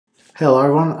Hello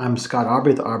everyone, I'm Scott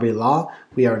Aubrey with Aubrey Law.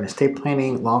 We are an estate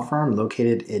planning law firm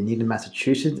located in Needham,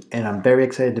 Massachusetts, and I'm very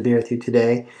excited to be with you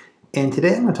today. And today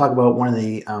I'm going to talk about one of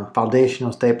the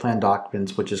foundational estate plan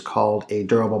documents, which is called a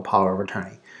durable power of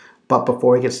attorney. But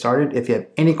before we get started, if you have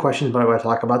any questions about what I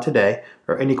talk about today,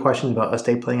 or any questions about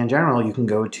estate planning in general, you can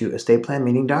go to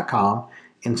estateplanmeeting.com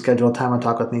and schedule a time to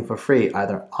talk with me for free,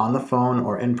 either on the phone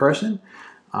or in person.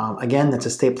 Again, that's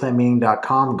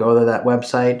estateplanmeeting.com. Go to that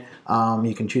website.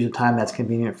 You can choose a time that's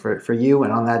convenient for you,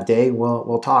 and on that day,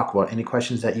 we'll talk about any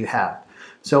questions that you have.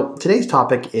 So today's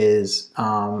topic is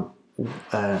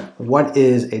what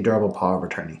is a durable power of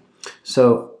attorney?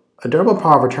 So a durable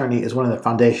power of attorney is one of the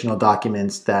foundational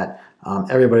documents that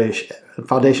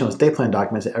foundational estate plan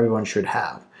documents that everyone should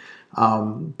have.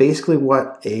 Basically,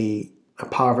 what a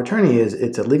power of attorney is,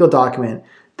 it's a legal document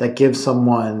that gives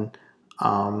someone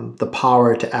the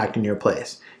power to act in your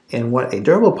place. And what a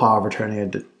durable power of attorney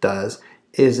does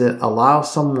is it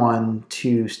allows someone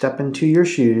to step into your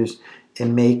shoes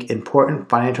and make important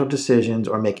financial decisions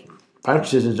or make financial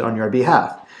decisions on your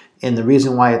behalf. And the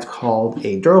reason why it's called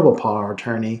a durable power of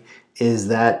attorney is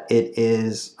that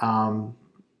it's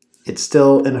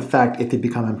still in effect if you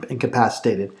become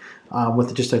incapacitated.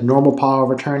 With just a normal power of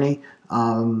attorney,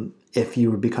 if you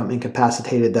would become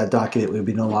incapacitated, that document would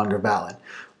be no longer valid.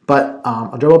 But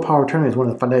a durable power of attorney is one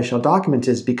of the foundational documents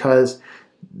is because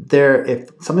if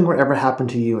something were ever happen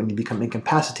to you and you become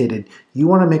incapacitated, you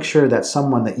want to make sure that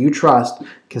someone that you trust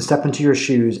can step into your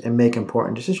shoes and make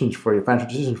important decisions for you, financial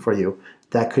decisions for you.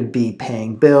 That could be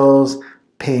paying bills,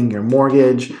 paying your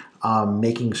mortgage,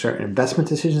 making certain investment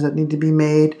decisions that need to be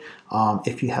made.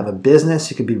 If you have a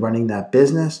business, you could be running that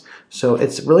business. So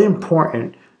it's really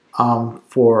important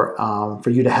for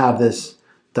you to have this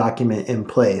document in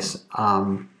place.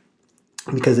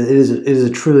 Because it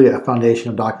is truly a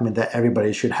foundational document that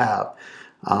everybody should have.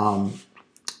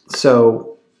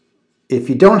 So if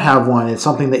you don't have one, it's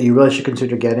something that you really should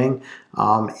consider getting.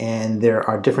 And there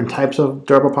are different types of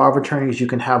durable power of attorneys. You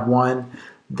can have one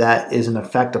that is in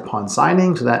effect upon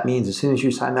signing. So that means as soon as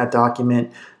you sign that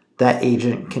document, that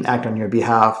agent can act on your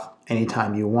behalf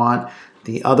anytime you want.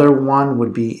 The other one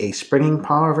would be a springing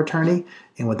power of attorney.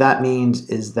 And what that means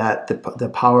is that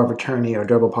the power of attorney or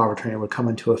durable power of attorney would come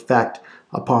into effect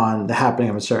upon the happening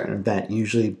of a certain event,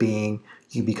 usually being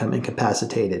you become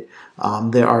incapacitated.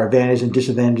 There are advantages and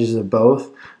disadvantages of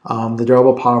both. The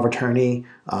durable power of attorney,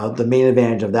 the main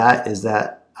advantage of that is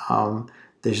that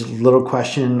there's little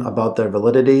question about their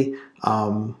validity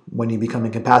when you become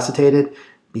incapacitated,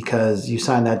 because you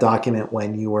signed that document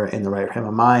when you were in the right frame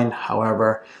of mind.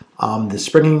 However, the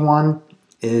springing one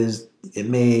it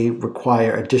may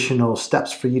require additional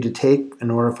steps for you to take in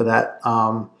order for that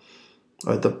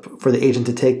for the agent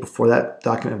to take before that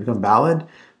document becomes valid.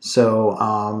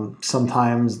 So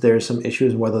sometimes there's some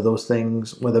issues whether those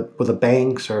things, whether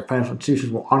banks or financial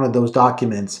institutions will honor those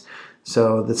documents.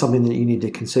 So that's something that you need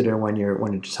to consider when you're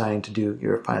deciding to do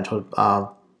your financial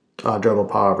durable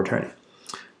power of attorney.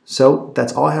 So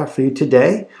that's all I have for you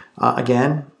today.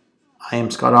 Again, I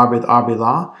am Scott Aubrey with Aubrey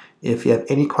Law. If you have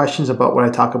any questions about what I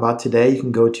talk about today, you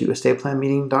can go to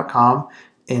estateplanmeeting.com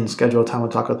and schedule a time to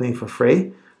talk with me for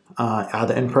free,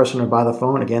 either in person or by the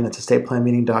phone. Again, that's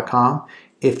estateplanmeeting.com.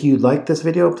 If you like this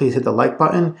video, please hit the like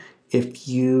button. If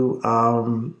you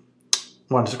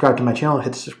want to subscribe to my channel,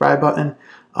 hit the subscribe button.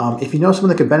 If you know someone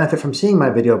that could benefit from seeing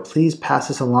my video, please pass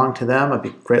this along to them. I'd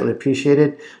be greatly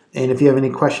appreciated. And if you have any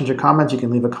questions or comments, you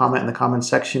can leave a comment in the comments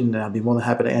section, and I'll be more than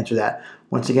happy to answer that.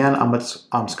 Once again,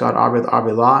 I'm Scott Aubrey with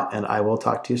Aubrey Law, and I will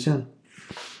talk to you soon.